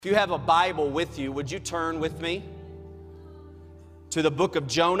If you have a Bible with you, would you turn with me to the book of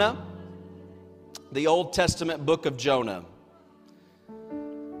Jonah, the Old Testament book of Jonah.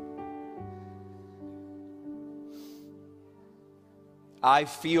 I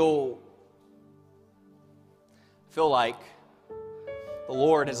feel like the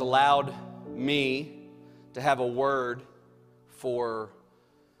Lord has allowed me to have a word for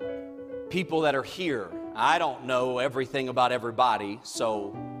people that are here. I don't know everything about everybody,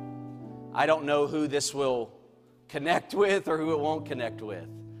 so I don't know who this will connect with or who it won't connect with.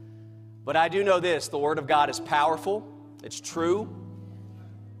 But I do know this, the Word of God is powerful, it's true,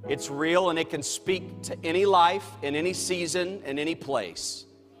 it's real, and it can speak to any life, in any season, in any place.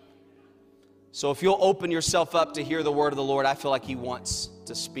 So if you'll open yourself up to hear the Word of the Lord, I feel like He wants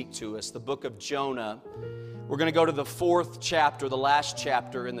to speak to us. The book of Jonah, we're going to go to the 4th chapter, the last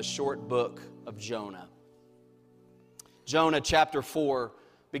chapter in the short book of Jonah. Jonah chapter 4,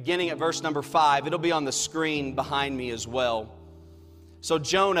 beginning at verse number 5. It'll be on the screen behind me as well. So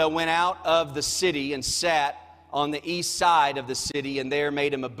Jonah went out of the city and sat on the east side of the city, and there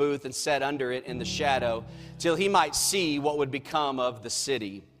made him a booth and sat under it in the shadow, till he might see what would become of the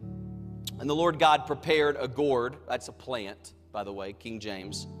city. And the Lord God prepared a gourd. That's a plant, by the way, King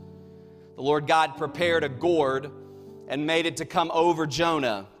James. The Lord God prepared a gourd and made it to come over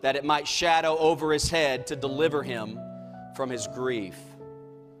Jonah, that it might shadow over his head to deliver him from his grief.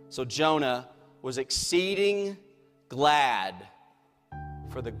 So Jonah was exceeding glad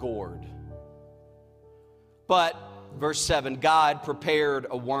for the gourd. But, verse 7, God prepared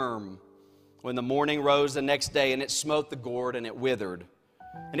a worm when the morning rose the next day, and it smote the gourd, and it withered.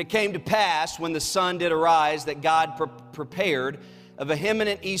 And it came to pass, when the sun did arise, that God prepared a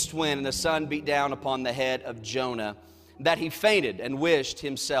vehement east wind, and the sun beat down upon the head of Jonah, that he fainted and wished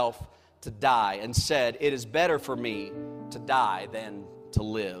himself to die, and said, "It is better for me to die than to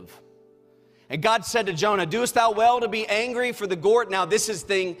live." And God said to Jonah, "Doest thou well to be angry for the gourd?" Now this is the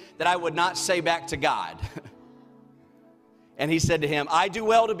thing that I would not say back to God. And he said to him, "I do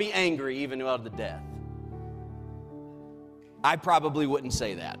well to be angry, even unto death." I probably wouldn't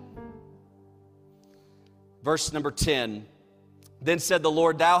say that. Verse number 10, then said the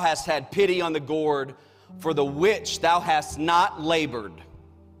Lord, "Thou hast had pity on the gourd, for the which thou hast not labored,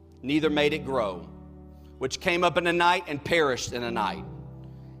 neither made it grow, which came up in a night and perished in a night.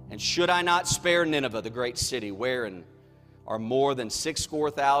 And should I not spare Nineveh, the great city, wherein are more than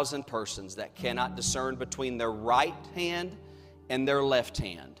 60,000 persons that cannot discern between their right hand and their left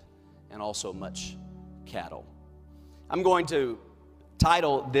hand, and also much cattle?" I'm going to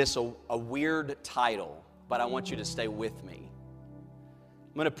title this a weird title, but I want you to stay with me.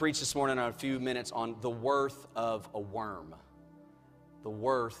 I'm going to preach this morning in a few minutes on the worth of a worm. The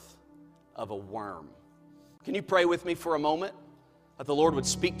worth of a worm. Can you pray with me for a moment? That the Lord would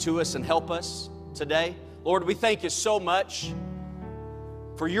speak to us and help us today. Lord, we thank you so much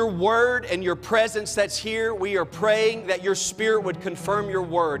for your word and your presence that's here. We are praying that your Spirit would confirm your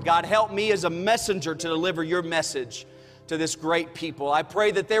word. God, help me as a messenger to deliver your message to this great people. I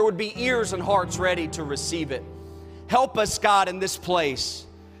pray that there would be ears and hearts ready to receive it. Help us, God, in this place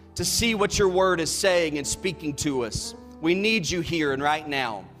to see what your word is saying and speaking to us. We need you here and right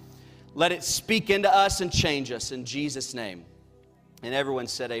now. Let it speak into us and change us in Jesus' name. And everyone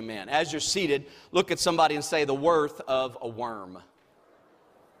said amen. As you're seated, look at somebody and say, the worth of a worm.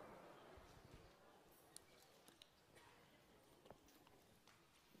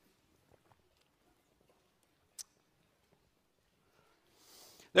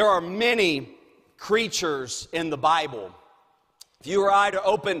 There are many creatures in the Bible. If you were to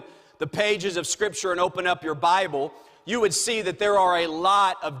open the pages of Scripture and open up your Bible, you would see that there are a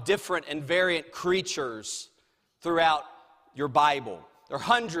lot of different and variant creatures throughout your Bible. There are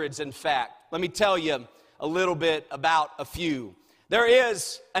hundreds, in fact. Let me tell you a little bit about a few. There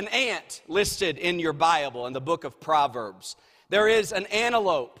is an ant listed in your Bible in the book of Proverbs. There is an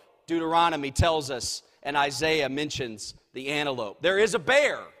antelope, Deuteronomy tells us, and Isaiah mentions the antelope. There is a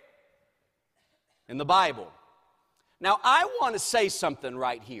bear in the Bible. Now, I want to say something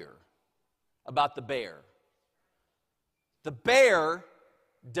right here about the bear. The bear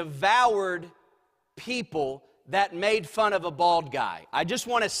devoured people that made fun of a bald guy. I just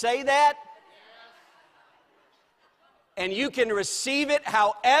want to say that. And you can receive it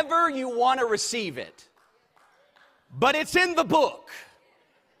however you want to receive it. But it's in the book.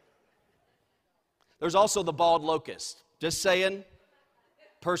 There's also the bald locust. Just saying,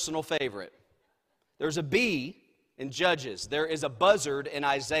 personal favorite. There's a bee in Judges. There is a buzzard in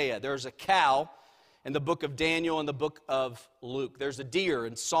Isaiah. There's a cow in the book of Daniel and the book of Luke. There's a deer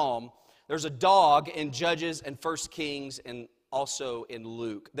in Psalm. There's a dog in Judges and 1 Kings and also in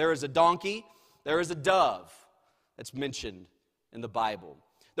Luke. There is a donkey, there is a dove that's mentioned in the Bible.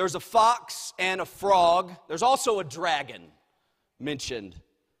 There's a fox and a frog. There's also a dragon mentioned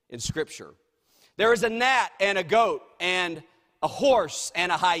in Scripture. There is a gnat and a goat and a horse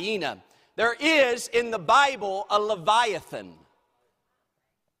and a hyena. There is in the Bible a Leviathan.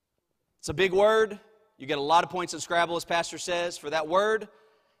 It's a big word. You get a lot of points in Scrabble, as Pastor says, for that word.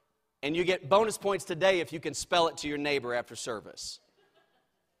 And you get bonus points today if you can spell it to your neighbor after service.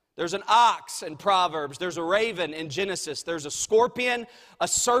 There's an ox in Proverbs. There's a raven in Genesis. There's a scorpion, a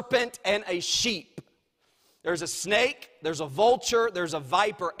serpent, and a sheep. There's a snake. There's a vulture. There's a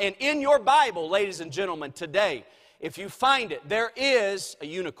viper. And in your Bible, ladies and gentlemen, today, if you find it, there is a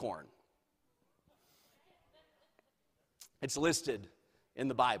unicorn. It's listed in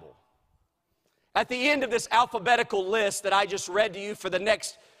the Bible. At the end of this alphabetical list that I just read to you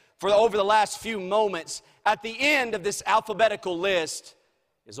over the last few moments, at the end of this alphabetical list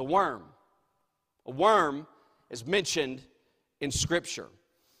is a worm. A worm is mentioned in Scripture.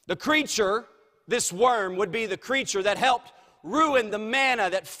 The creature, this worm, would be the creature that helped ruin the manna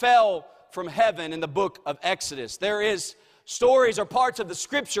that fell from heaven in the book of Exodus. There is stories or parts of the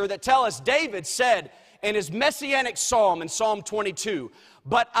Scripture that tell us David said in his messianic psalm in Psalm 22,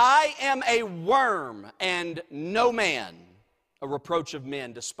 "But I am a worm and no man, a reproach of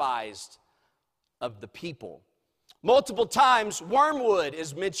men, despised of the people." Multiple times, wormwood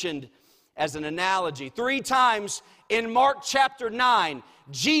is mentioned as an analogy. 3 times in Mark chapter 9,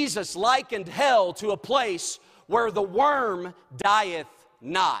 Jesus likened hell to a place where the worm dieth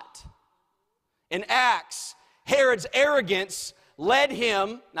not. In Acts, Herod's arrogance led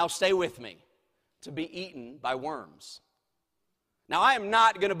him, now stay with me, to be eaten by worms. Now, I am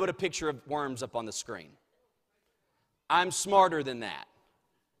not going to put a picture of worms up on the screen. I'm smarter than that.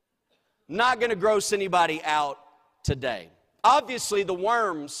 Not going to gross anybody out today. Obviously, the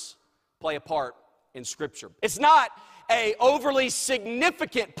worms play a part in Scripture. It's not an overly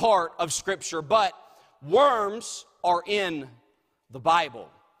significant part of Scripture, but worms are in the Bible.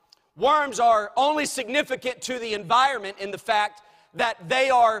 Worms are only significant to the environment in the fact that they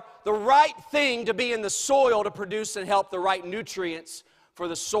are the right thing to be in the soil to produce and help the right nutrients for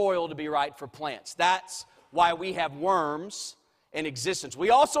the soil to be right for plants. That's why we have worms in existence. We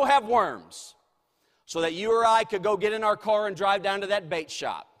also have worms so that you or I could go get in our car and drive down to that bait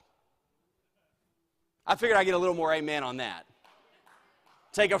shop. I figured I'd get a little more amen on that.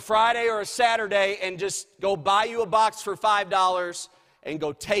 Take a Friday or a Saturday and just go buy you a box for $5 and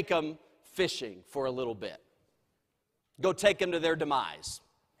go take them fishing for a little bit. Go take them to their demise.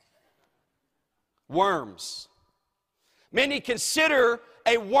 Worms. Many consider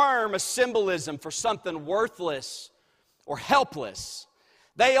a worm a symbolism for something worthless or helpless.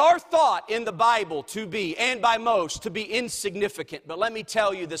 They are thought in the Bible to be, and by most, to be insignificant. But let me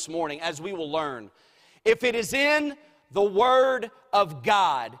tell you this morning, as we will learn, if it is in the Word of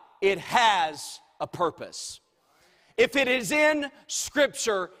God, it has a purpose. If it is in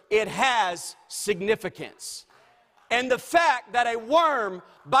Scripture, it has significance. And the fact that a worm,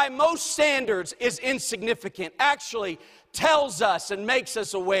 by most standards, is insignificant actually tells us and makes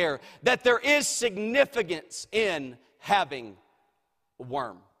us aware that there is significance in having a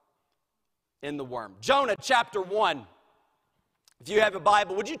worm, in the worm. Jonah chapter 1. If you have a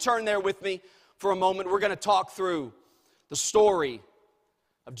Bible, would you turn there with me for a moment? We're going to talk through the story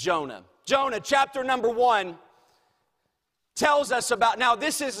of Jonah. Jonah chapter number 1 tells us about, now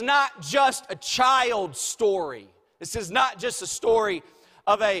this is not just a child's story. This is not just a story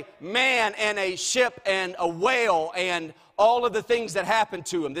of a man and a ship and a whale and all of the things that happened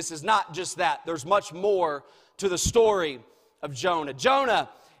to him. This is not just that. There's much more to the story of Jonah. Jonah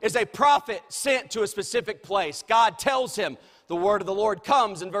is a prophet sent to a specific place. God tells him, the word of the Lord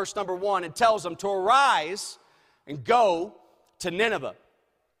comes in verse number 1 and tells him to arise and go to Nineveh.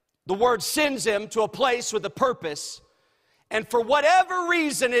 The word sends him to a place with a purpose, and for whatever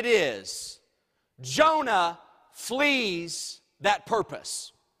reason it is, Jonah flees that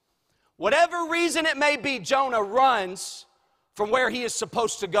purpose. Whatever reason it may be, Jonah runs from where he is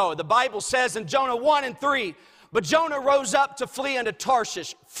supposed to go. The Bible says in Jonah 1 and 3, but Jonah rose up to flee unto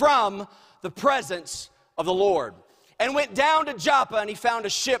Tarshish from the presence of the Lord, and went down to Joppa, and he found a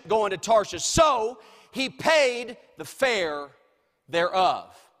ship going to Tarshish. So he paid the fare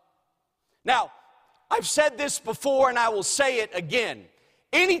thereof. Now, I've said this before, and I will say it again.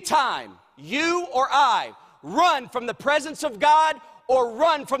 Anytime you or I run from the presence of God or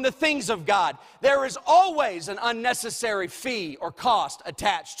run from the things of God, there is always an unnecessary fee or cost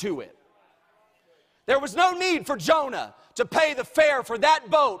attached to it. There was no need for Jonah to pay the fare for that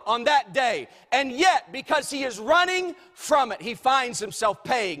boat on that day. And yet, because he is running from it, he finds himself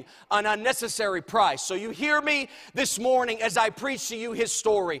paying an unnecessary price. So you hear me this morning as I preach to you his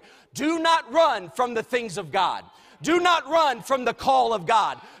story. Do not run from the things of God. Do not run from the call of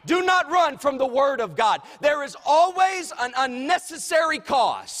God. Do not run from the word of God. There is always an unnecessary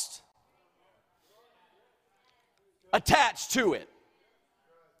cost attached to it.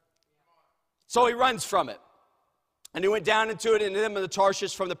 So he runs from it. And he went down into it, into them of the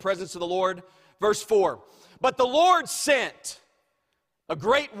Tarshish from the presence of the Lord. Verse 4. But the Lord sent a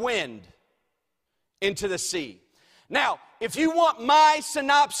great wind into the sea. Now, if you want my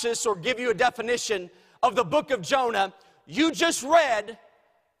synopsis or give you a definition of the book of Jonah, you just read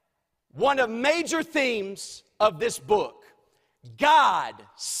one of the major themes of this book. God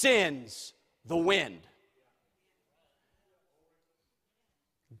sends the wind.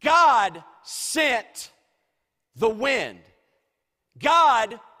 God sent the wind.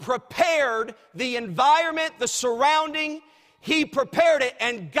 God prepared the environment, the surrounding. He prepared it,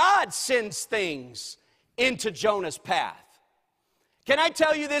 and God sends things into Jonah's path. Can I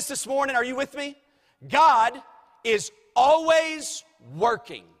tell you this morning? Are you with me? God is always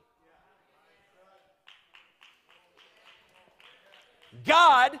working.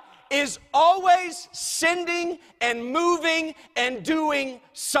 God is always sending and moving and doing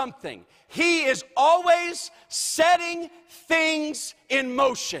something. He is always setting things in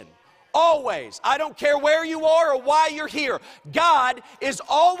motion. Always. I don't care where you are or why you're here. God is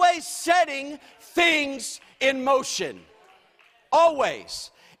always setting things in motion.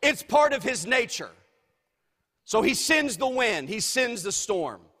 Always. It's part of his nature. So he sends the wind. He sends the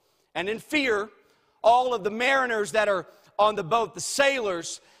storm. And in fear, all of the mariners that are on the boat, the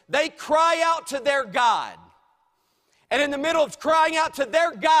sailors, they cry out to their God. And in the middle of crying out to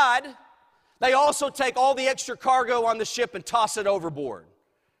their God, they also take all the extra cargo on the ship and toss it overboard.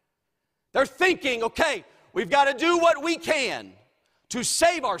 They're thinking, okay, we've got to do what we can to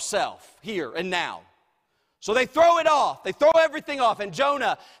save ourselves here and now. So they throw it off. They throw everything off. And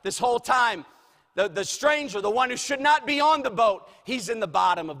Jonah, this whole time, the stranger, the one who should not be on the boat, he's in the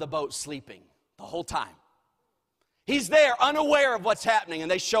bottom of the boat sleeping the whole time. He's there unaware of what's happening,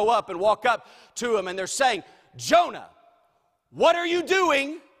 and they show up and walk up to him, and they're saying, Jonah, what are you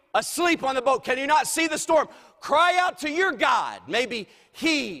doing asleep on the boat? Can you not see the storm? Cry out to your God. Maybe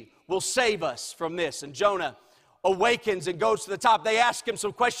he will save us from this. And Jonah awakens and goes to the top. They ask him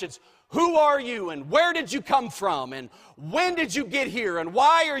some questions. Who are you, and where did you come from, and when did you get here, and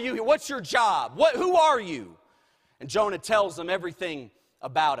why are you here? What's your job? Who are you? And Jonah tells them everything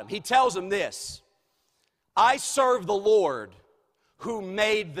about him. He tells them this: I serve the Lord who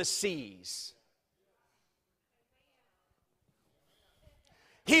made the seas.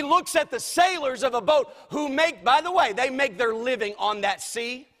 He looks at the sailors of a boat who make, by the way, they make their living on that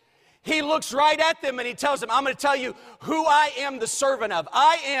sea. He looks right at them and he tells them, I'm going to tell you who I am the servant of.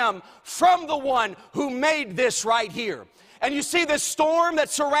 I am from the one who made this right here. And you see this storm that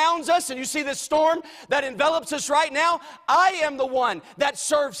surrounds us, and you see this storm that envelops us right now. I am the one that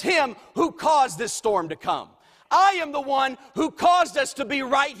serves him who caused this storm to come. I am the one who caused us to be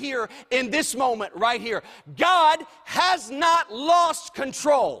right here in this moment right here. God has not lost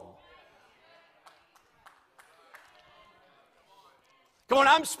control. Come on,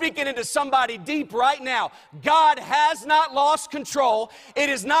 I'm speaking into somebody deep right now. God has not lost control. It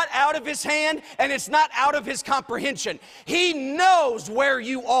is not out of his hand, and it's not out of his comprehension. He knows where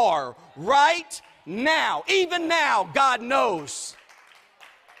you are right now. Even now, God knows.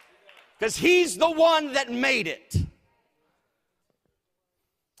 Because he's the one that made it.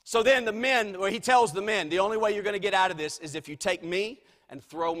 So then he tells the men, the only way you're going to get out of this is if you take me and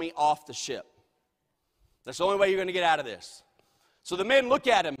throw me off the ship. That's the only way you're going to get out of this. So the men look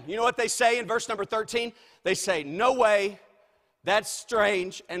at him. You know what they say in verse number 13? They say, no way, that's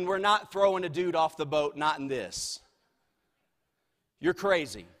strange, and we're not throwing a dude off the boat, not in this. You're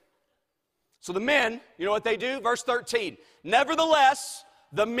crazy. So the men, you know what they do? Verse 13, nevertheless,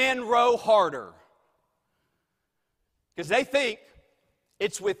 the men row harder. Because they think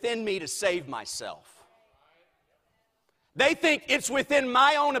it's within me to save myself. They think it's within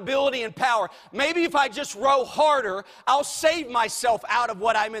my own ability and power. Maybe if I just row harder, I'll save myself out of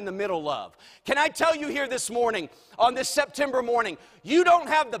what I'm in the middle of. Can I tell you here this morning, on this September morning, you don't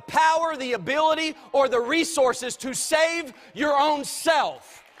have the power, the ability, or the resources to save your own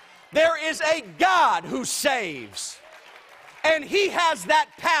self. There is a God who saves. And he has that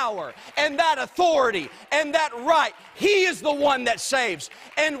power and that authority and that right. He is the one that saves.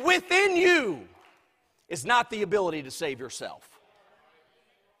 And within you is not the ability to save yourself.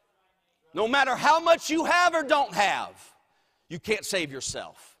 No matter how much you have or don't have, You can't save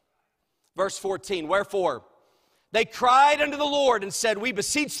yourself. Verse 14, wherefore they cried unto the Lord and said, we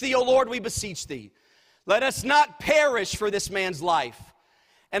beseech thee, O Lord, we beseech thee. Let us not perish for this man's life,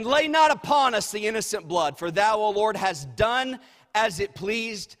 and lay not upon us the innocent blood, for thou, O Lord, hast done as it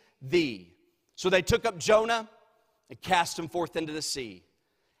pleased thee. So they took up Jonah and cast him forth into the sea.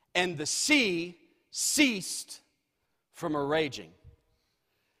 And the sea ceased from her raging.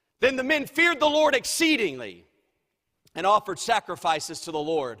 Then the men feared the Lord exceedingly, and offered sacrifices to the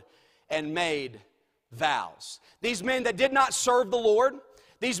Lord, and made vows. These men that did not serve the Lord,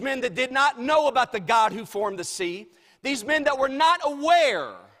 these men that did not know about the God who formed the sea, these men that were not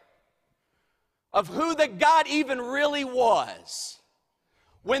aware of who the God even really was,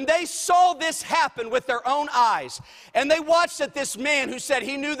 when they saw this happen with their own eyes, and they watched that this man who said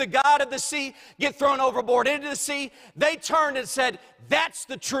he knew the God of the sea get thrown overboard into the sea, they turned and said, that's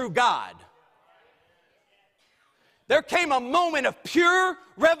the true God. There came a moment of pure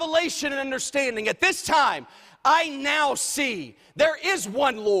revelation and understanding. At this time, I now see there is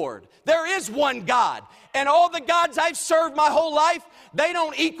one Lord, there is one God, and all the gods I've served my whole life, they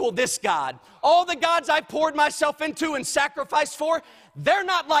don't equal this God. All the gods I've poured myself into and sacrificed for, they're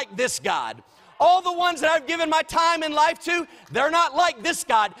not like this God. All the ones that I've given my time and life to, they're not like this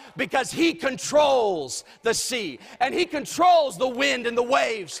God, because He controls the sea, and He controls the wind and the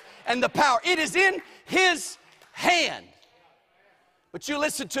waves and the power. It is in His hand. But you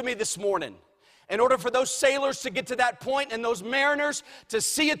listen to me this morning. In order for those sailors to get to that point and those mariners to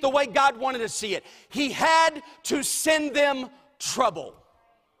see it the way God wanted to see it, He had to send them trouble.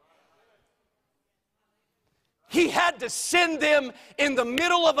 He had to send them in the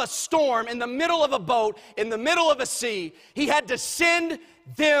middle of a storm, in the middle of a boat, in the middle of a sea. He had to send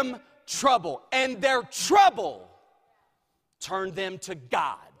them trouble. And their trouble turned them to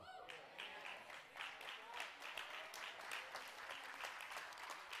God.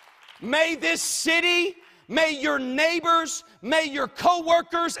 May this city, may your neighbors, may your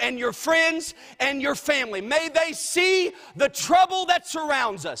co-workers and your friends and your family, may they see the trouble that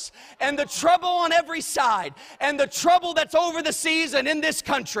surrounds us, and the trouble on every side, and the trouble that's over the seas and in this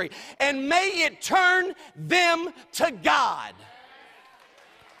country, and may it turn them to God.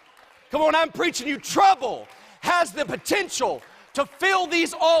 Come on, I'm preaching you. Trouble has the potential to fill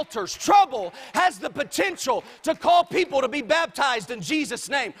these altars. Trouble has the potential to call people to be baptized in Jesus'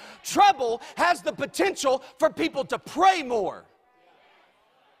 name. Trouble has the potential for people to pray more.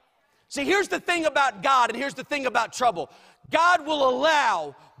 See, here's the thing about God, and here's the thing about trouble. God will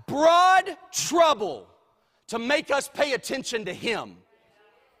allow broad trouble to make us pay attention to Him.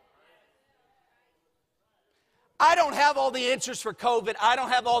 I don't have all the answers for COVID. I don't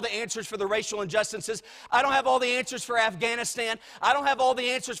have all the answers for the racial injustices. I don't have all the answers for Afghanistan. I don't have all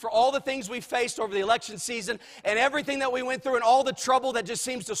the answers for all the things we faced over the election season and everything that we went through and all the trouble that just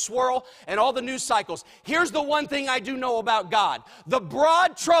seems to swirl and all the news cycles. Here's the one thing I do know about God. The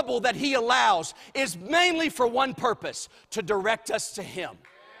broad trouble that He allows is mainly for one purpose: to direct us to Him.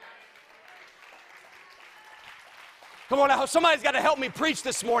 Come on now, somebody's got to help me preach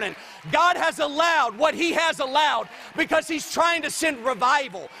this morning. God has allowed what He has allowed because He's trying to send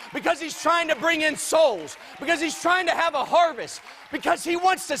revival, because He's trying to bring in souls, because He's trying to have a harvest, because He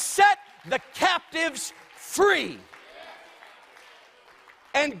wants to set the captives free.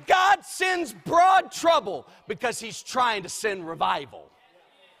 And God sends broad trouble because He's trying to send revival.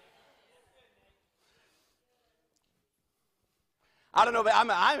 I don't know, but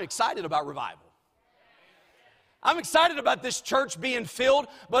I'm excited about revival. I'm excited about this church being filled,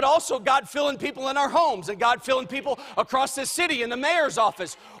 but also God filling people in our homes, and God filling people across this city in the mayor's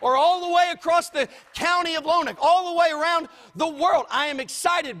office, or all the way across the county of Lonoc, all the way around the world. I am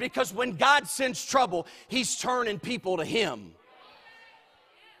excited because when God sends trouble, He's turning people to Him.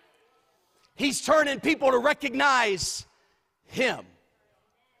 He's turning people to recognize Him.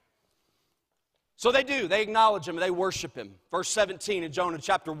 So they do. They acknowledge Him. They worship Him. Verse 17 in Jonah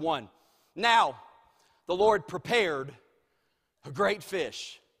chapter 1. Now, the Lord prepared a great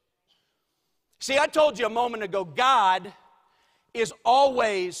fish. See, I told you a moment ago, God is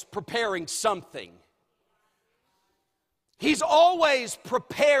always preparing something. He's always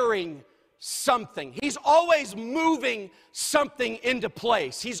preparing something. He's always moving something into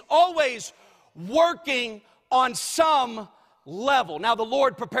place. He's always working on some level. Now the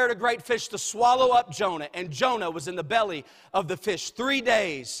Lord prepared a great fish to swallow up Jonah, and Jonah was in the belly of the fish 3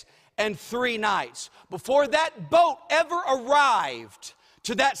 days and 3 nights. Before that boat ever arrived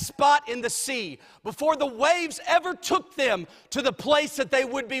to that spot in the sea, before the waves ever took them to the place that they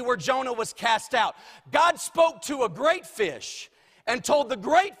would be where Jonah was cast out, God spoke to a great fish and told the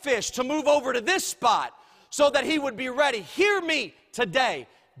great fish to move over to this spot so that he would be ready. Hear me today.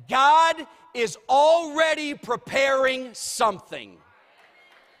 God is already preparing something.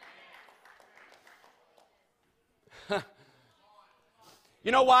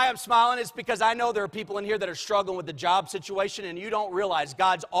 You know why I'm smiling? It's because I know there are people in here that are struggling with the job situation, and you don't realize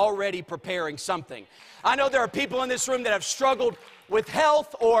God's already preparing something. I know there are people in this room that have struggled with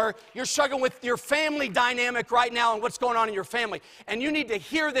health, or you're struggling with your family dynamic right now and what's going on in your family. And you need to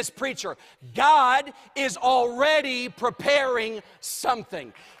hear this preacher. God is already preparing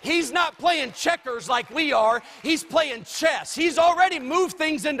something. He's not playing checkers like we are. He's playing chess. He's already moved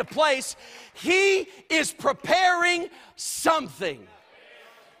things into place. He is preparing something.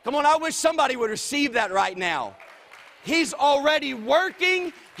 Come on, I wish somebody would receive that right now. He's already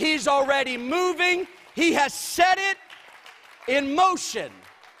working. He's already moving. He has set it in motion.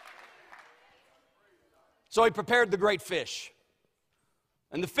 So he prepared the great fish.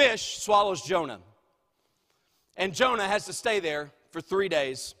 And the fish swallows Jonah. And Jonah has to stay there for 3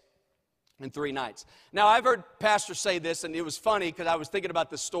 days and 3 nights. Now, I've heard pastors say this, and it was funny because I was thinking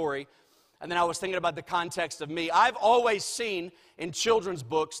about this story, and then I was thinking about the context of me. I've always seen in children's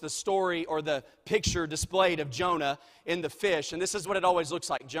books the story or the picture displayed of Jonah in the fish. And this is what it always looks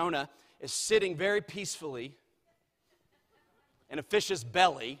like. Jonah is sitting very peacefully in a fish's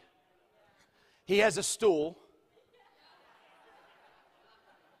belly. He has a stool.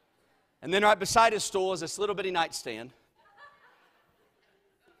 And then right beside his stool is this little bitty nightstand.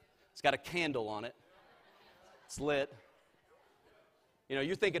 It's got a candle on it. It's lit. You know,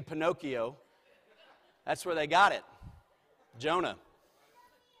 you're thinking Pinocchio. That's where they got it. Jonah.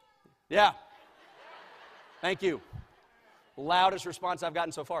 Yeah. Thank you. Loudest response I've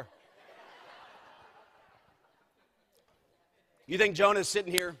gotten so far. You think Jonah's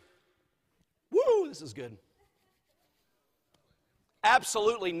sitting here? Woo, this is good.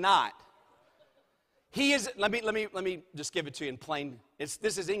 Absolutely not. He is, let me just give it to you in plain,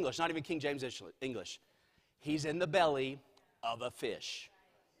 this is English, not even King James English. He's in the belly of a fish.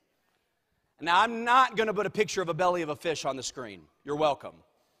 Now, I'm not going to put a picture of a belly of a fish on the screen. You're welcome.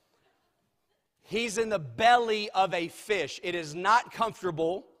 He's in the belly of a fish. It is not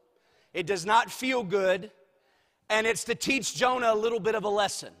comfortable. It does not feel good. And it's to teach Jonah a little bit of a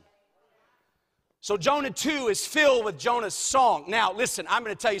lesson. So Jonah 2 is filled with Jonah's song. Now, listen, I'm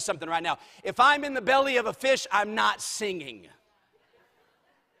going to tell you something right now. If I'm in the belly of a fish, I'm not singing.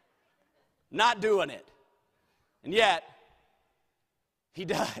 Not doing it. And yet, he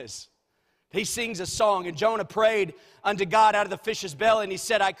does. He sings a song, and Jonah prayed unto God out of the fish's belly, and he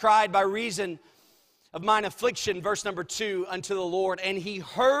said, I cried by reason of mine affliction, verse number 2, unto the Lord, and he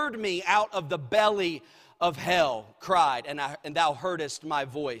heard me out of the belly of hell, cried, and thou heardest my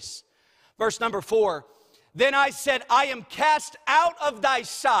voice. Verse number 4, then I said, I am cast out of thy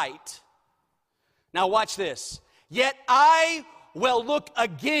sight. Now watch this. Yet I will look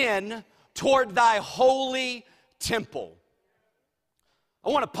again toward thy holy temple. I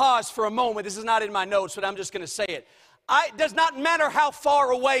want to pause for a moment. This is not in my notes, but I'm just going to say it. It does not matter how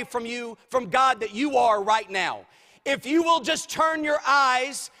far away from you, from God that you are right now. If you will just turn your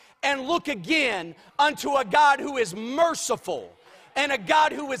eyes and look again unto a God who is merciful and a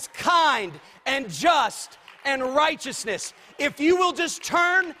God who is kind and just and righteousness. If you will just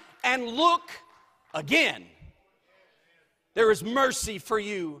turn and look again, there is mercy for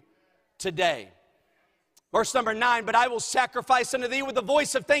you today. Verse number 9, but I will sacrifice unto thee with the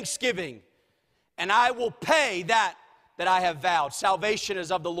voice of thanksgiving, and I will pay that I have vowed. Salvation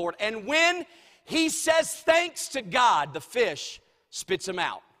is of the Lord. And when he says thanks to God, the fish spits him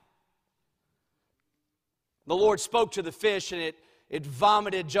out. The Lord spoke to the fish, and it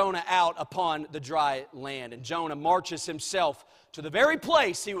vomited Jonah out upon the dry land. And Jonah marches himself to the very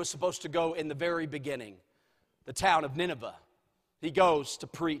place he was supposed to go in the very beginning, the town of Nineveh. He goes to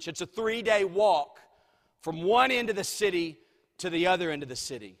preach. It's a 3-day walk from one end of the city to the other end of the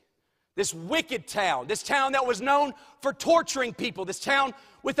city. This wicked town, this town that was known for torturing people, this town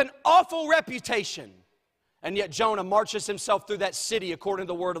with an awful reputation. And yet Jonah marches himself through that city according to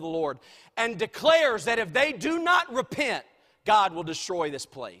the word of the Lord and declares that if they do not repent, God will destroy this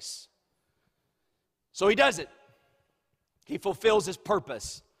place. So he does it. He fulfills his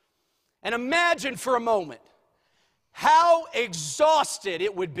purpose. And imagine for a moment how exhausted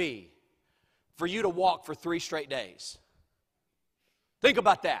it would be for you to walk for 3 straight days. Think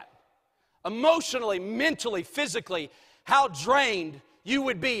about that. Emotionally, mentally, physically, how drained you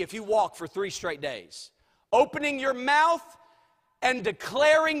would be if you walked for 3 straight days. Opening your mouth and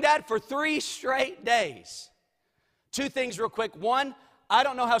declaring that for 3 straight days. 2 things real quick. One, I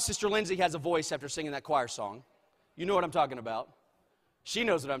don't know how Sister Lindsay has a voice after singing that choir song. You know what I'm talking about. She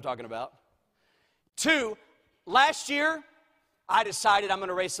knows what I'm talking about. 2, last year, I decided I'm going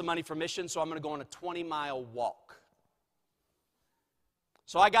to raise some money for missions, so I'm going to go on a 20-mile walk.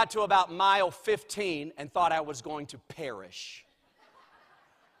 So I got to about mile 15 and thought I was going to perish.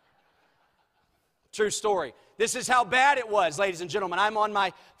 True story. This is how bad it was, ladies and gentlemen. I'm on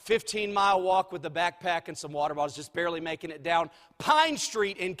my 15-mile walk with the backpack and some water bottles, just barely making it down Pine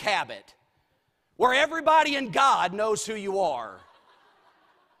Street in Cabot, where everybody in God knows who you are.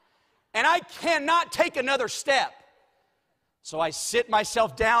 And I cannot take another step. So I sit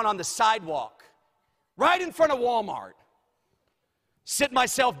myself down on the sidewalk, right in front of Walmart. Sit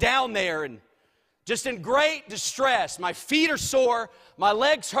myself down there and just in great distress. My feet are sore, my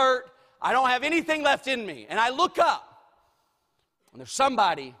legs hurt, I don't have anything left in me. And I look up, and there's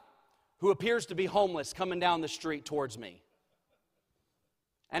somebody who appears to be homeless coming down the street towards me.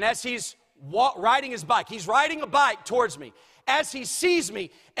 And as he's riding his bike, he's riding a bike towards me. As he sees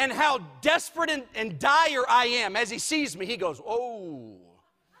me and how desperate and dire I am, as he sees me, he goes, "Oh."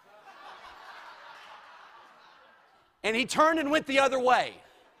 And he turned and went the other way.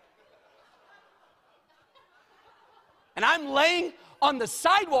 And I'm laying on the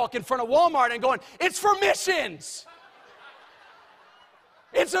sidewalk in front of Walmart and going, "It's for missions.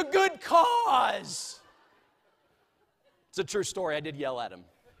 It's a good cause." It's a true story. I did yell at him.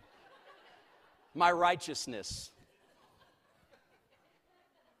 My righteousness.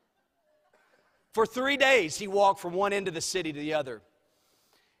 For 3 days, he walked from one end of the city to the other.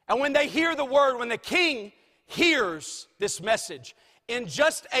 And when they hear the word, when the king hears this message, in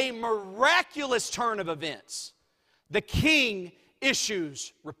just a miraculous turn of events, the king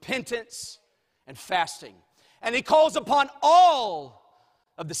issues repentance and fasting. And he calls upon all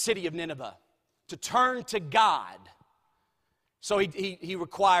of the city of Nineveh to turn to God. So he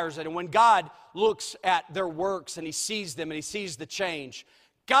requires it. And when God looks at their works and he sees them and he sees the change,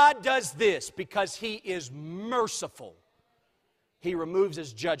 God does this because he is merciful. He removes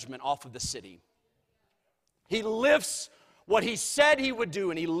his judgment off of the city. He lifts what he said he would do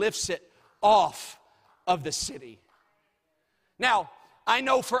and he lifts it off of the city. Now, I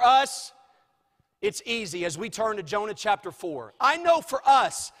know for us, it's easy as we turn to Jonah chapter 4. I know for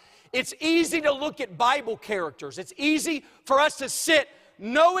us, it's easy to look at Bible characters. It's easy for us to sit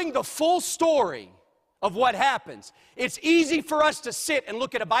knowing the full story of what happens. It's easy for us to sit and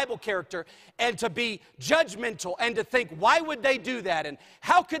look at a Bible character and to be judgmental and to think, why would they do that? And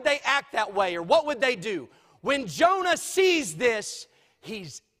how could they act that way? Or what would they do? When Jonah sees this,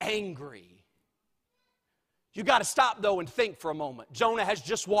 he's angry. You got to stop, though, and think for a moment. Jonah has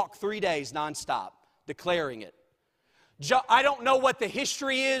just walked 3 days nonstop, declaring it. I don't know what the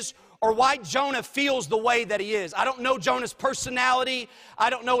history is or why Jonah feels the way that he is. I don't know Jonah's personality.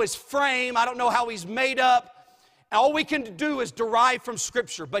 I don't know his frame. I don't know how he's made up. All we can do is derive from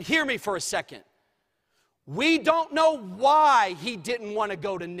Scripture. But hear me for a second. We don't know why he didn't want to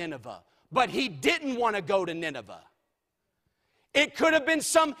go to Nineveh, but he didn't want to go to Nineveh. It could have been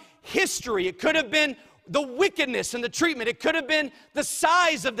some history. It could have been the wickedness and the treatment. It could have been the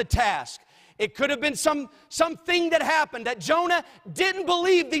size of the task. It could have been something that happened that Jonah didn't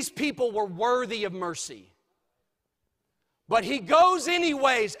believe these people were worthy of mercy. But he goes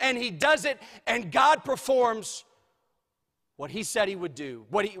anyways and he does it, and God performs what he said he would do.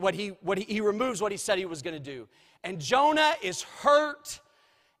 He removes what he said he was going to do. And Jonah is hurt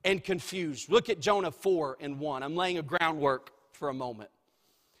and confused. Look at Jonah 4:1. I'm laying a groundwork for a moment.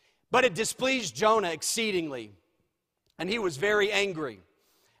 But it displeased Jonah exceedingly, and he was very angry.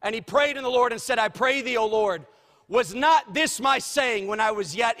 And he prayed in the Lord and said, I pray thee, O Lord, was not this my saying when I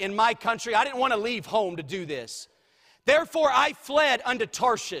was yet in my country? I didn't want to leave home to do this. Therefore I fled unto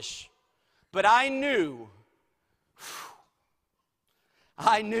Tarshish. But I knew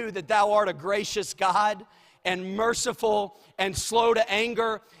that thou art a gracious God and merciful and slow to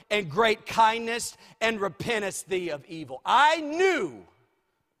anger and great kindness and repentest thee of evil. I knew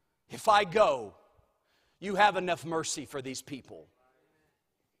if I go, you have enough mercy for these people.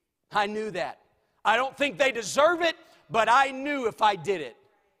 I knew that. I don't think they deserve it, but I knew if I did it,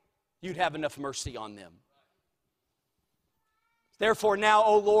 you'd have enough mercy on them. Therefore now,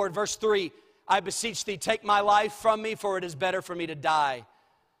 O Lord, verse 3, I beseech thee, take my life from me, for it is better for me to die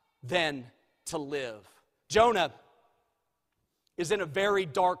than to live. Jonah is in a very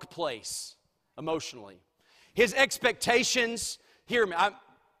dark place emotionally. His expectations, hear me,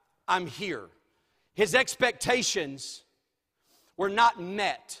 I'm here. His expectations were not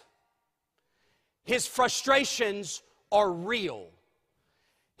met. His frustrations are real.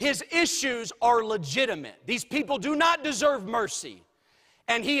 His issues are legitimate. These people do not deserve mercy.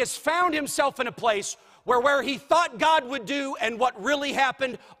 And he has found himself in a place where he thought God would do and what really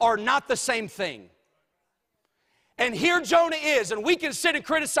happened are not the same thing. And here Jonah is, and we can sit and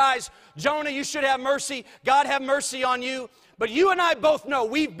criticize, Jonah, you should have mercy, God have mercy on you. But you and I both know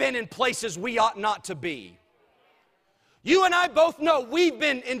we've been in places we ought not to be. You and I both know we've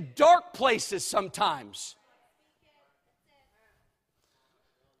been in dark places sometimes.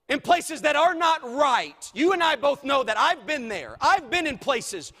 In places that are not right. You and I both know that I've been there. I've been in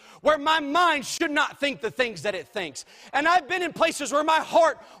places where my mind should not think the things that it thinks. And I've been in places where my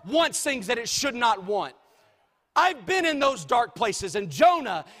heart wants things that it should not want. I've been in those dark places, and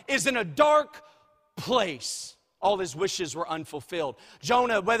Jonah is in a dark place. All his wishes were unfulfilled.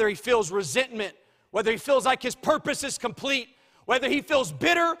 Jonah, whether he feels resentment, whether he feels like his purpose is complete, whether he feels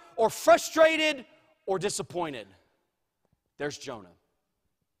bitter or frustrated or disappointed, there's Jonah.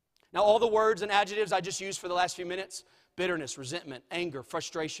 Now, all the words and adjectives I just used for the last few minutes, bitterness, resentment, anger,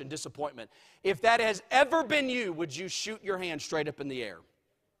 frustration, disappointment, if that has ever been you, would you shoot your hand straight up in the air?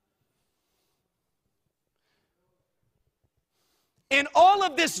 In all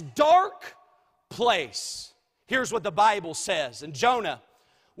of this dark place, here's what the Bible says. And Jonah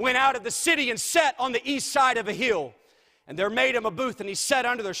went out of the city and sat on the east side of a hill. And there made him a booth, and he sat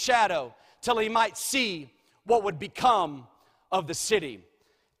under their shadow till he might see what would become of the city.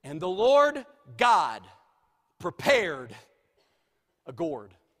 And the Lord God prepared a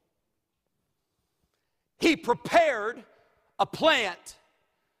gourd. He prepared a plant,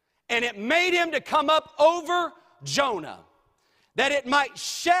 and it made him to come up over Jonah, that it might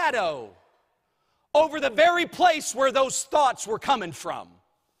shadow over the very place where those thoughts were coming from,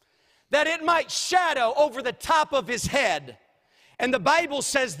 that it might shadow over the top of his head. And the Bible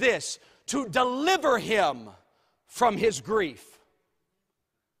says this, to deliver him from his grief.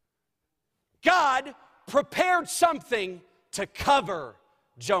 God prepared something to cover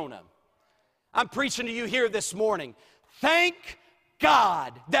Jonah. I'm preaching to you here this morning. Thank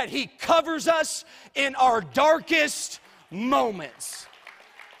God that He covers us in our darkest moments.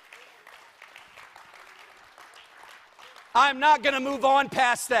 I'm not going to move on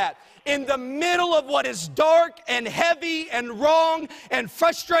past that. In the middle of what is dark and heavy and wrong and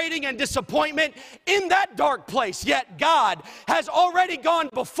frustrating and disappointment, in that dark place, yet God has already gone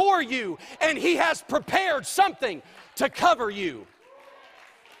before you and He has prepared something to cover you.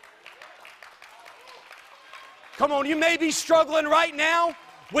 Come on, you may be struggling right now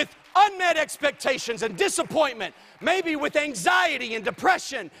with unmet expectations and disappointment, maybe with anxiety and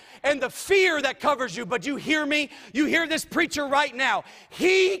depression and the fear that covers you. But you hear me? You hear this preacher right now.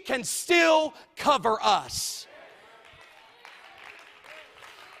 He can still cover us.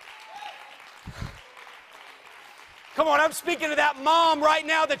 Come on, I'm speaking to that mom right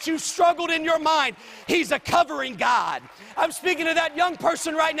now that you struggled in your mind. He's a covering God. I'm speaking to that young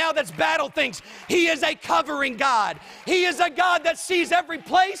person right now that's battled things. He is a covering God. He is a God that sees every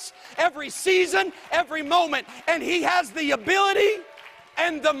place, every season, every moment, and He has the ability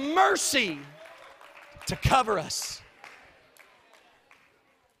and the mercy to cover us.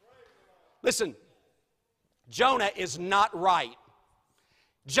 Listen, Jonah is not right.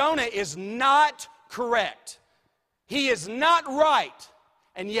 Jonah is not correct. He is not right,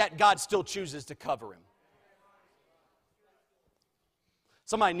 and yet God still chooses to cover him.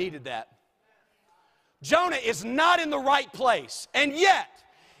 Somebody needed that. Jonah is not in the right place, and yet,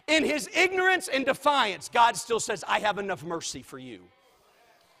 in his ignorance and defiance, God still says, I have enough mercy for you.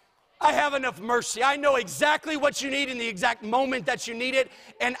 I have enough mercy. I know exactly what you need in the exact moment that you need it,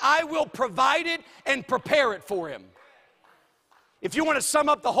 and I will provide it and prepare it for him. If you want to sum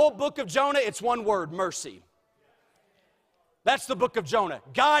up the whole book of Jonah, it's one word, mercy. That's the book of Jonah.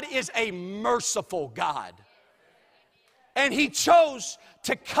 God is a merciful God. And He chose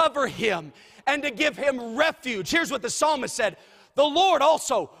to cover him and to give him refuge. Here's what the psalmist said. The Lord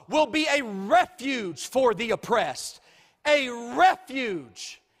also will be a refuge for the oppressed. A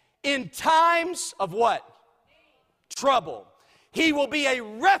refuge in times of what? Trouble. He will be a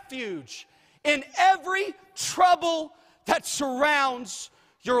refuge in every trouble that surrounds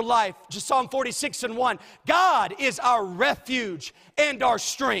your life. Just Psalm 46:1. God is our refuge and our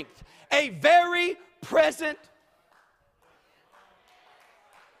strength, a very present.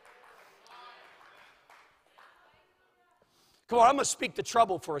 Come on, I'm going to speak to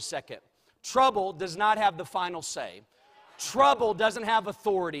trouble for a second. Trouble does not have the final say. Trouble doesn't have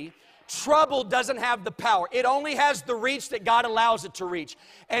authority. Trouble doesn't have the power. It only has the reach that God allows it to reach.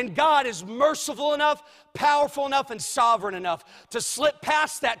 And God is merciful enough, powerful enough, and sovereign enough to slip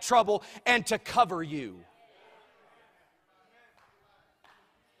past that trouble and to cover you.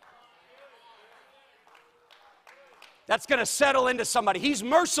 That's going to settle into somebody. He's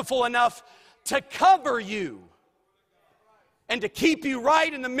merciful enough to cover you. and to keep you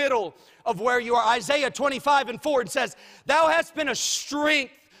right in the middle of where you are. Isaiah 25:4, it says, thou hast been a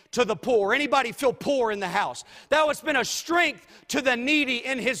strength to the poor. Anybody feel poor in the house? Thou hast been a strength to the needy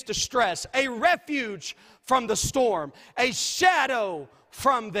in his distress, a refuge from the storm, a shadow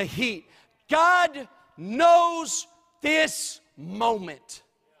from the heat. God knows this moment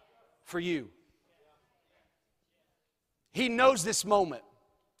for you. He knows this moment,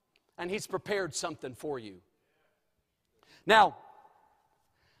 and He's prepared something for you. Now,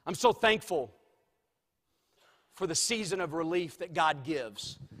 I'm so thankful for the season of relief that God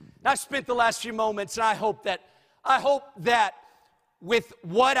gives. And I've spent the last few moments, and I hope that with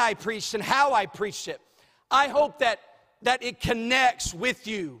what I preached and how I preached it, I hope that it connects with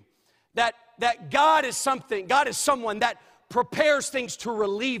you. That God is someone that prepares things to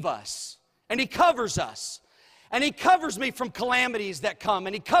relieve us. And He covers us. And He covers me from calamities that come.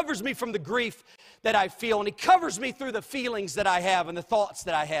 And He covers me from the grief that I feel. And He covers me through the feelings that I have and the thoughts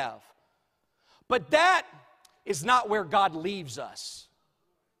that I have. But that is not where God leaves us.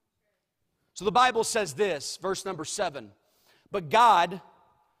 So the Bible says this, verse number 7. But God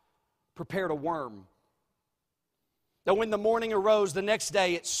prepared a worm, that when the morning arose, the next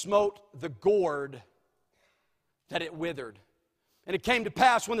day it smote the gourd, that it withered. And it came to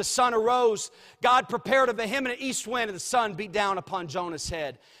pass, when the sun arose, God prepared a vehement east wind, and the sun beat down upon Jonah's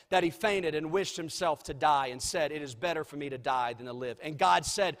head, that he fainted and wished himself to die, and said, it is better for me to die than to live. And God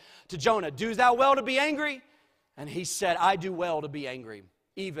said to Jonah, do thou well to be angry? And he said, I do well to be angry,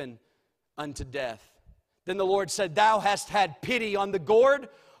 even unto death. Then the Lord said, thou hast had pity on the gourd,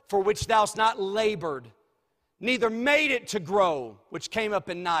 for which thou hast not labored, neither made it to grow, which came up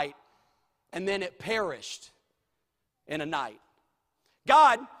in night, and then it perished in a night.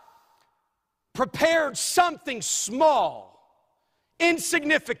 God prepared something small,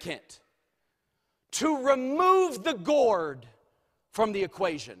 insignificant, to remove the gourd from the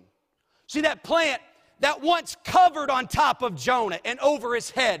equation. See, that plant that once covered on top of Jonah and over his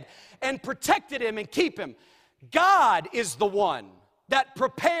head and protected him and keep him, God is the one that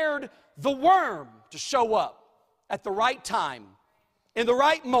prepared the worm to show up at the right time, in the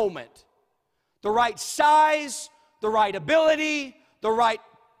right moment, the right size, the right ability, the right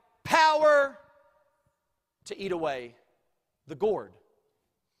power to eat away the gourd.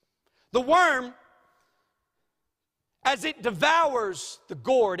 The worm, as it devours the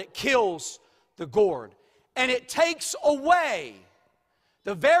gourd, it kills the gourd. And it takes away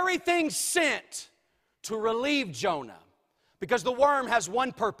the very thing sent to relieve Jonah. Because the worm has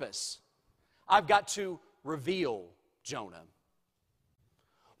one purpose. I've got to reveal Jonah.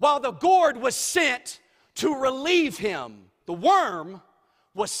 While the gourd was sent to relieve him, the worm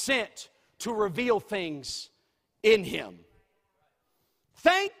was sent to reveal things in him.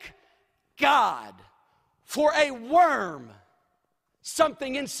 Thank God for a worm,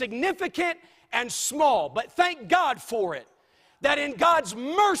 something insignificant and small, but thank God for it. That in God's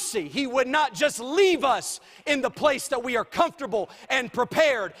mercy, He would not just leave us in the place that we are comfortable and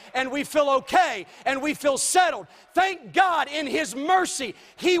prepared and we feel okay and we feel settled. Thank God in His mercy,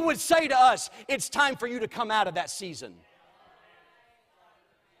 He would say to us, it's time for you to come out of that season.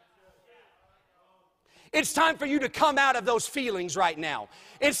 It's time for you to come out of those feelings right now.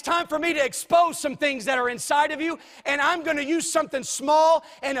 It's time for me to expose some things that are inside of you, and I'm going to use something small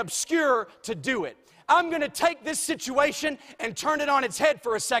and obscure to do it. I'm going to take this situation and turn it on its head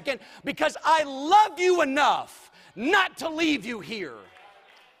for a second because I love you enough not to leave you here.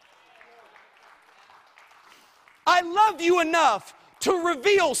 I love you enough to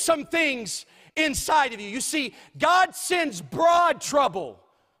reveal some things inside of you. You see, God sends broad trouble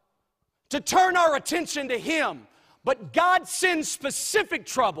to turn our attention to Him, but God sends specific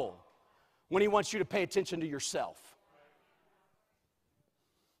trouble when He wants you to pay attention to yourself.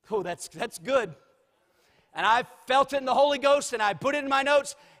 Oh, that's good. And I felt it in the Holy Ghost, and I put it in my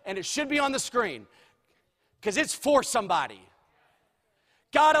notes, and it should be on the screen because it's for somebody.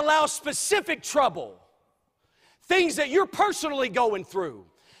 God allows specific trouble, things that you're personally going through,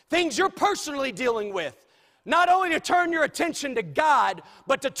 things you're personally dealing with, not only to turn your attention to God,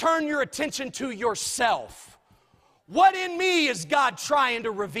 but to turn your attention to yourself. What in me is God trying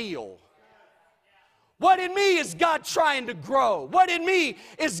to reveal? What in me is God trying to grow? What in me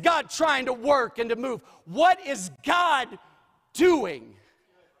is God trying to work and to move? What is God doing?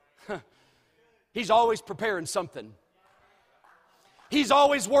 He's always preparing something. He's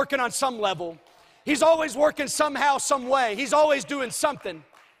always working on some level. He's always working somehow, some way. He's always doing something.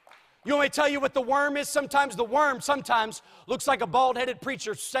 You want me to tell you what the worm is? Sometimes the worm looks like a bald-headed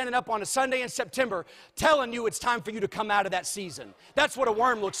preacher standing up on a Sunday in September telling you it's time for you to come out of that season. That's what a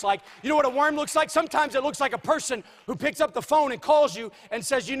worm looks like. You know what a worm looks like? Sometimes it looks like a person who picks up the phone and calls you and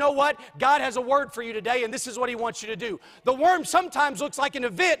says, you know what? God has a word for you today, and this is what He wants you to do. The worm sometimes looks like an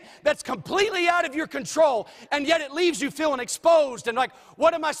event that's completely out of your control, and yet it leaves you feeling exposed and like,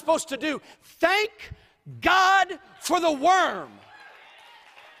 what am I supposed to do? Thank God for the worm.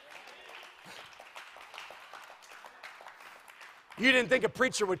 You didn't think a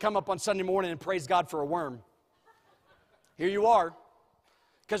preacher would come up on Sunday morning and praise God for a worm. Here you are,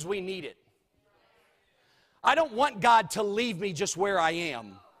 because we need it. I don't want God to leave me just where I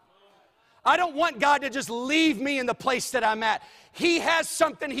am. I don't want God to just leave me in the place that I'm at. He has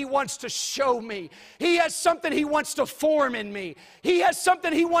something He wants to show me. He has something He wants to form in me. He has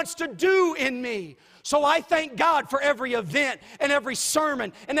something He wants to do in me. So I thank God for every event and every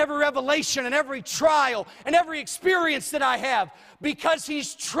sermon and every revelation and every trial and every experience that I have, because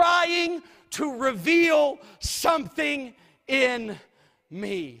He's trying to reveal something in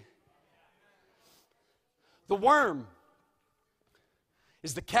me. The worm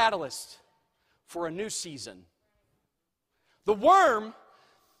is the catalyst for a new season. The worm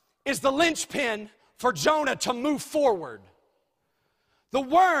is the linchpin for Jonah to move forward. The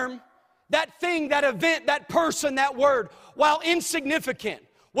worm, that thing, that event, that person, that word, while insignificant,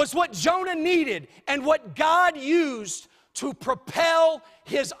 was what Jonah needed and what God used to propel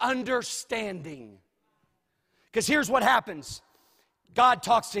his understanding. Because here's what happens. God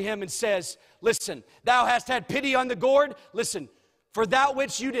talks to him and says, listen, thou hast had pity on the gourd. Listen, for that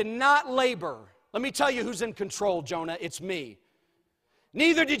which you did not labor. Let me tell you who's in control, Jonah. It's me.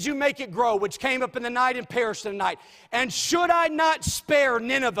 Neither did you make it grow, which came up in the night and perished in the night. And should I not spare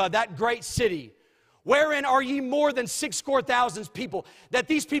Nineveh, that great city, wherein are ye more than 60,000 people, that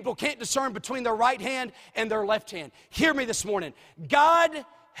these people can't discern between their right hand and their left hand? Hear me this morning. God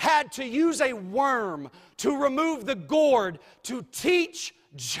had to use a worm to remove the gourd to teach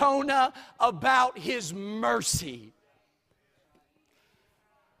Jonah about His mercy.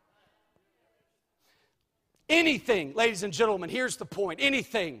 Anything, ladies and gentlemen, here's the point.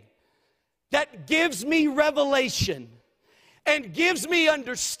 Anything that gives me revelation and gives me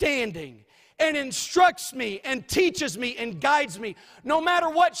understanding and instructs me and teaches me and guides me, no matter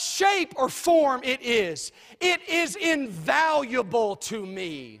what shape or form it is invaluable to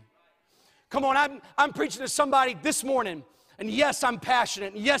me. Come on, I'm preaching to somebody this morning. And yes, I'm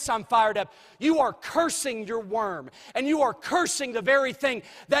passionate, and yes, I'm fired up. You are cursing your worm, and you are cursing the very thing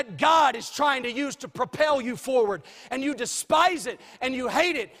that God is trying to use to propel you forward. And you despise it, and you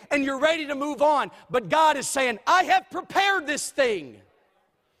hate it, and you're ready to move on. But God is saying, I have prepared this thing.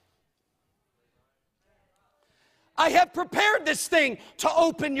 I have prepared this thing to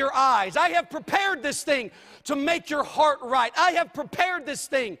open your eyes. I have prepared this thing to make your heart right. I have prepared this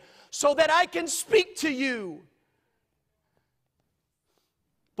thing so that I can speak to you.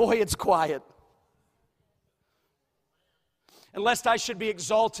 Boy, it's quiet. And lest I should be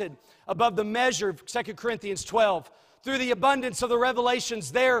exalted above the measure of 2 Corinthians 12, through the abundance of the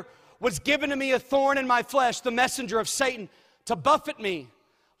revelations, there was given to me a thorn in my flesh, the messenger of Satan, to buffet me,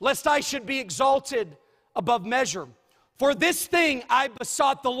 lest I should be exalted above measure. For this thing I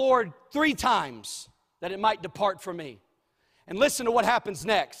besought the Lord 3 times, that it might depart from me. And listen to what happens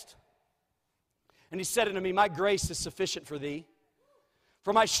next. And He said unto me, my grace is sufficient for thee,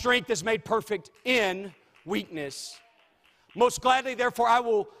 for my strength is made perfect in weakness. Most gladly, therefore, I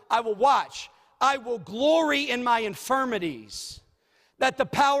will watch. I will glory in my infirmities, that the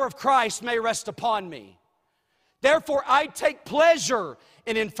power of Christ may rest upon me. Therefore, I take pleasure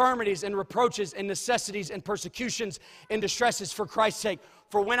in infirmities and reproaches and necessities and persecutions and distresses for Christ's sake.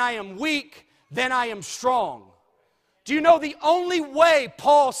 For when I am weak, then I am strong. Do you know the only way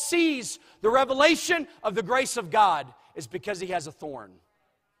Paul sees the revelation of the grace of God is because he has a thorn?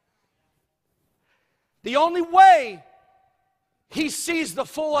 The only way he sees the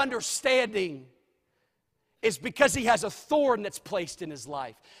full understanding is because he has a thorn that's placed in his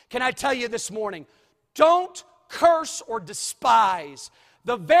life. Can I tell you this morning, don't curse or despise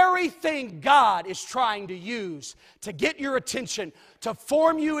the very thing God is trying to use to get your attention, to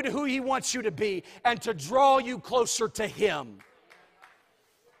form you into who He wants you to be, and to draw you closer to Him.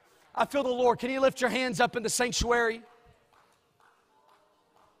 I feel the Lord. Can you lift your hands up in the sanctuary?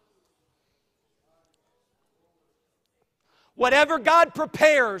 Whatever God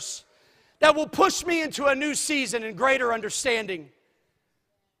prepares that will push me into a new season and greater understanding,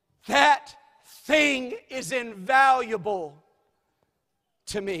 that thing is invaluable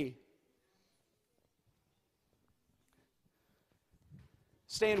to me.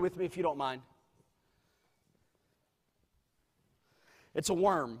 Stand with me if you don't mind. It's a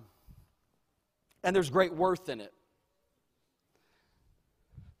worm, and there's great worth in it.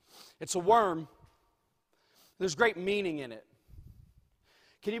 It's a worm. There's great meaning in it.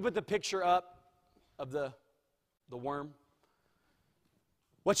 Can you put the picture up of the worm?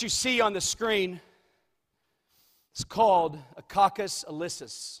 What you see on the screen is called a Coccus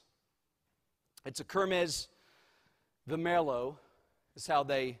ilicis. It's a Kermes vermelho, is how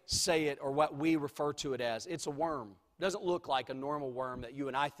they say it, or what we refer to it as. It's a worm. It doesn't look like a normal worm that you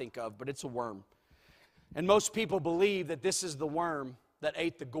and I think of, but it's a worm. And most people believe that this is the worm that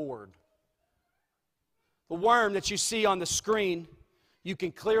ate the gourd. The worm that you see on the screen, you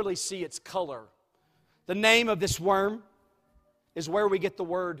can clearly see its color. The name of this worm is where we get the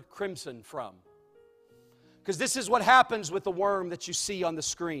word crimson from. Because this is what happens with the worm that you see on the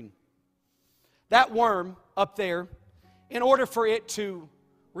screen. That worm up there, in order for it to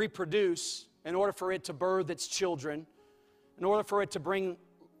reproduce, in order for it to birth its children, in order for it to bring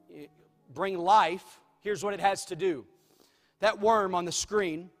life, here's what it has to do. That worm on the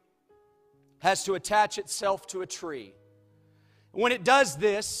screen has to attach itself to a tree. When it does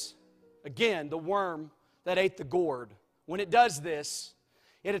this, again, the worm that ate the gourd, when it does this,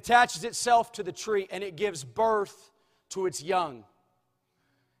 it attaches itself to the tree and it gives birth to its young.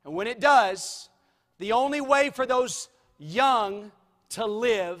 And when it does, the only way for those young to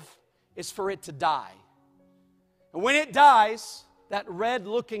live is for it to die. And when it dies, that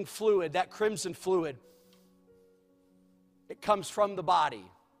red-looking fluid, that crimson fluid, it comes from the body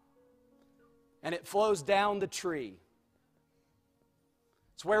and it flows down the tree.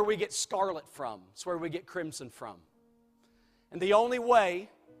 It's where we get scarlet from. It's where we get crimson from. And the only way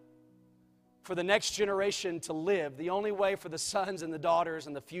for the next generation to live, the only way for the sons and the daughters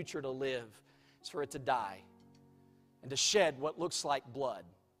and the future to live is for it to die and to shed what looks like blood.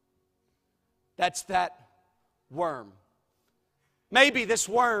 That's that worm. Maybe this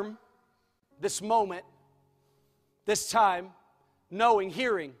worm, this moment, this time, knowing,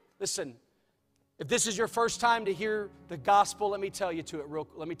 hearing, listen, if this is your first time to hear the gospel, let me tell you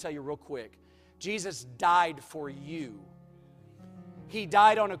real quick. Jesus died for you. He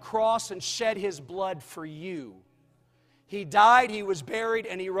died on a cross and shed His blood for you. He died, He was buried,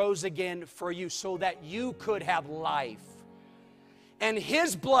 and He rose again for you so that you could have life. And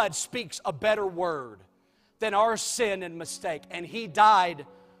His blood speaks a better word than our sin and mistake. And He died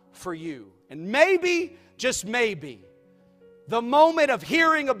for you. And maybe, just maybe, the moment of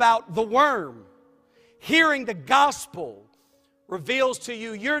hearing about the worm, hearing the gospel, reveals to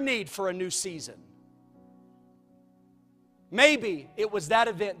you your need for a new season. Maybe it was that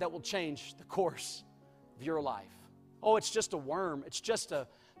event that will change the course of your life. Oh, it's just a worm. It's just a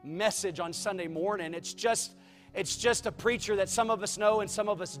message on Sunday morning. It's just a preacher that some of us know and some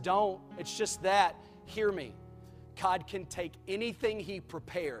of us don't. It's just that. Hear me. God can take anything He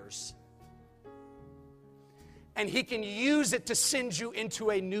prepares and He can use it to send you into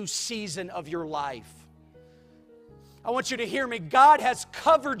a new season of your life. I want you to hear me. God has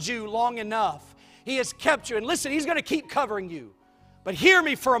covered you long enough. He has kept you. And listen, He's going to keep covering you. But hear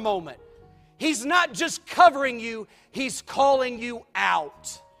me for a moment. He's not just covering you, He's calling you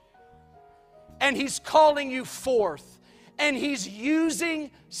out. And He's calling you forth. And He's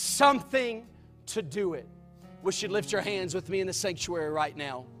using something to do it. Wish you'd lift your hands with me in the sanctuary right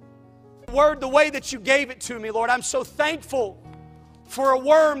now. Word, the way that you gave it to me, Lord, I'm so thankful for a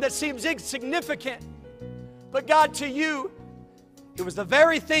worm that seems insignificant. But God, to you, it was the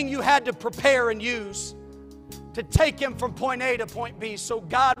very thing you had to prepare and use to take him from point A to point B. So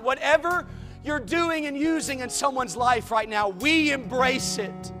God, whatever you're doing and using in someone's life right now, we embrace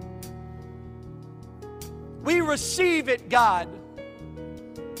it. We receive it, God.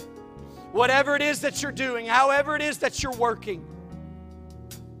 Whatever it is that you're doing, however it is that you're working,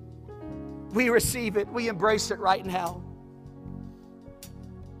 we receive it. We embrace it right now.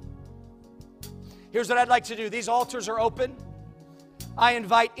 Here's what I'd like to do. These altars are open. I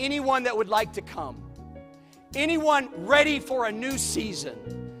invite anyone that would like to come. Anyone ready for a new season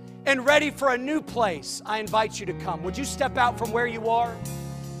and ready for a new place, I invite you to come. Would you step out from where you are?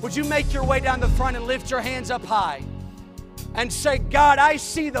 Would you make your way down the front and lift your hands up high and say, God, I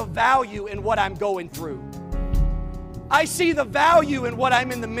see the value in what I'm going through. I see the value in what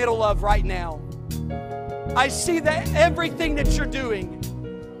I'm in the middle of right now. I see that everything that you're doing.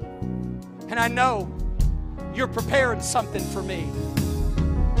 And I know you're preparing something for me.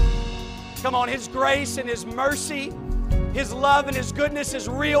 Come on, His grace and His mercy, His love and His goodness is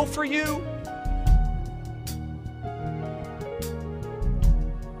real for you.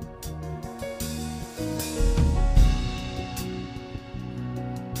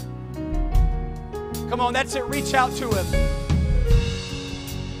 Come on, that's it. Reach out to Him.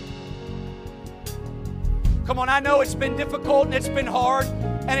 Come on, I know it's been difficult and it's been hard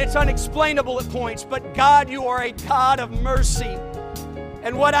and it's unexplainable at points, but God, you are a God of mercy.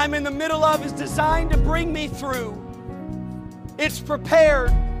 And what I'm in the middle of is designed to bring me through. It's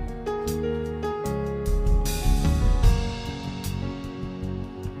prepared.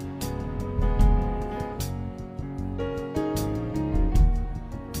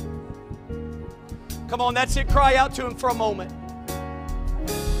 Come on, that's it. Cry out to Him for a moment.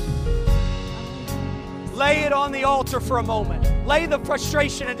 Lay it on the altar for a moment. Lay the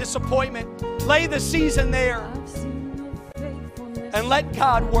frustration and disappointment. Lay the season there. And let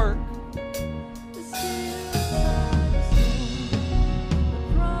God work.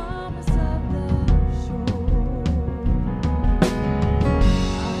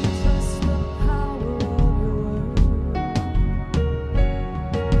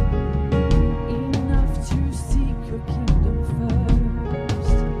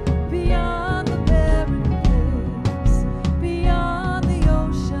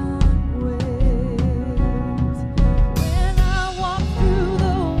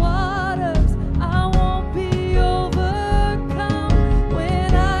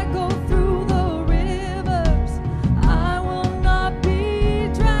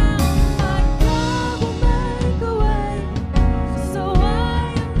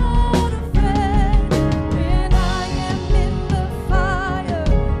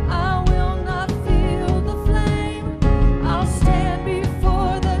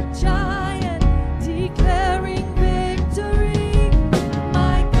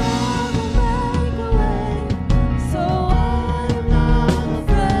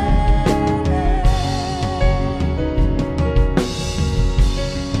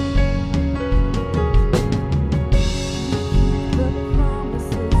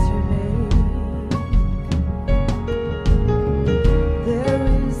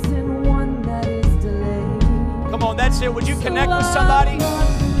 Would you connect with somebody?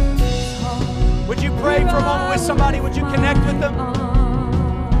 Would you pray for a moment with somebody? Would you connect with them?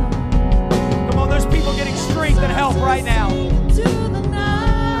 Come on, there's people getting strength and help right now.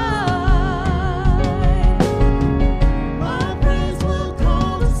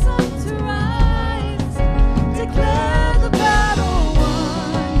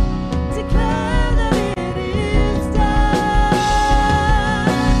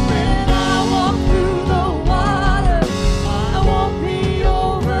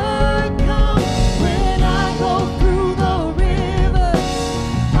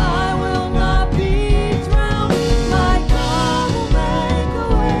 I will not be drowned. My God.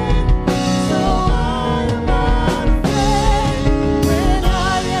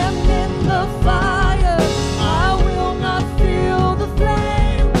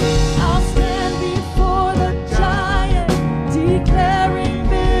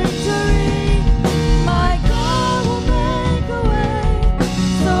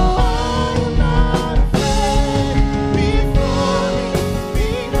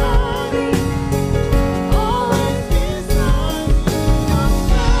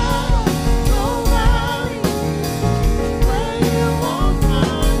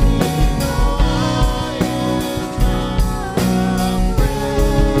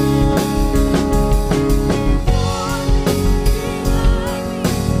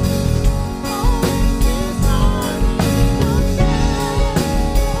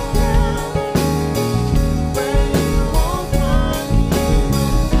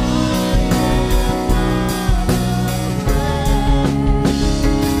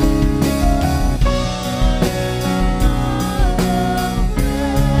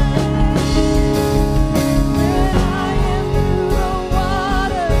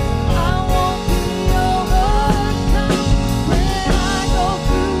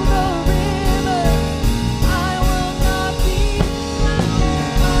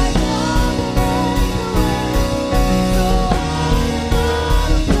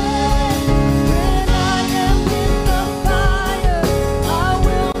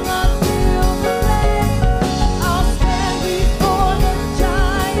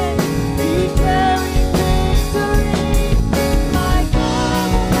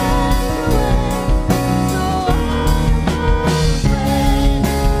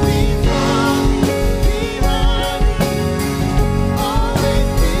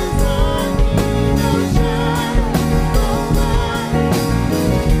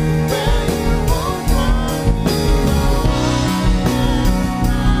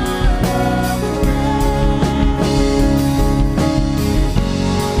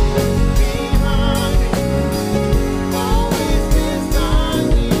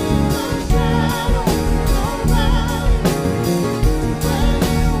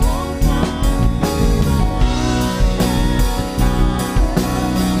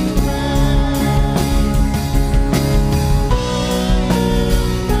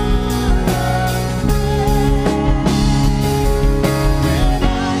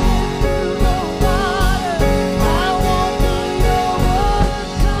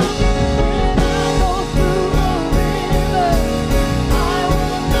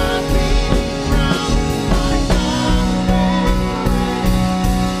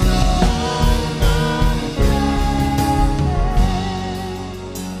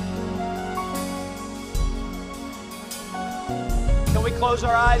 Can we close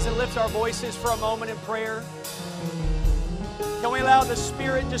our eyes and lift our voices for a moment in prayer? Can we allow the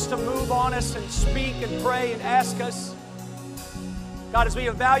Spirit just to move on us and speak and pray and ask us? God, as we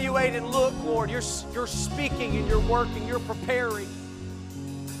evaluate and look, Lord, you're speaking and you're working, you're preparing.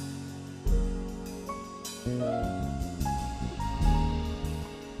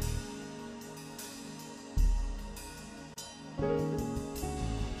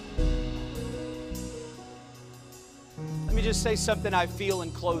 Let me just say something I feel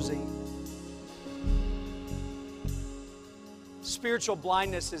in closing. Spiritual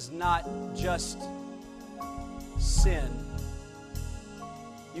blindness is not just sin.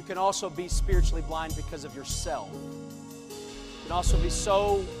 You can also be spiritually blind because of yourself. You can also be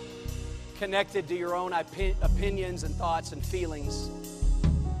so connected to your own opinions and thoughts and feelings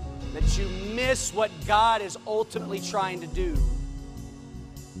that you miss what God is ultimately trying to do.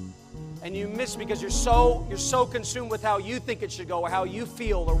 And you miss because you're so consumed with how you think it should go or how you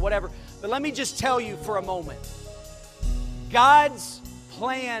feel or whatever. But let me just tell you for a moment. God's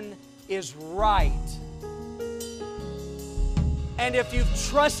plan is right. And if you've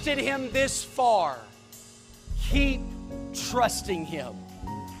trusted Him this far, keep trusting Him.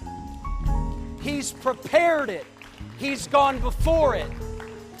 He's prepared it. He's gone before it.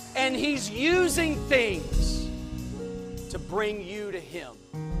 And He's using things to bring you to Him.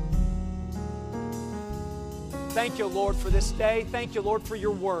 Thank you, Lord, for this day. Thank you, Lord, for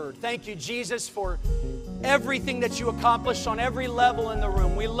your word. Thank you, Jesus, for everything that you accomplished on every level in the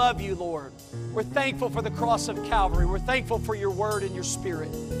room. We love you, Lord. We're thankful for the cross of Calvary. We're thankful for your word and your Spirit.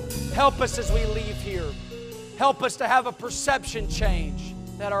 Help us as we leave here. Help us to have a perception change,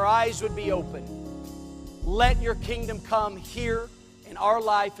 that our eyes would be open. Let your kingdom come here in our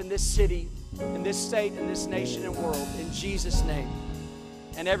life, in this city, in this state, in this nation and world. In Jesus' name.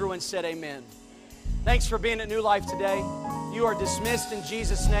 And everyone said amen. Thanks for being at New Life today. You are dismissed in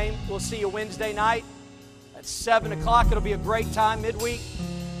Jesus' name. We'll see you Wednesday night at 7 o'clock. It'll be a great time midweek.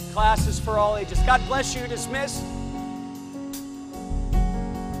 Classes for all ages. God bless you. You're dismissed.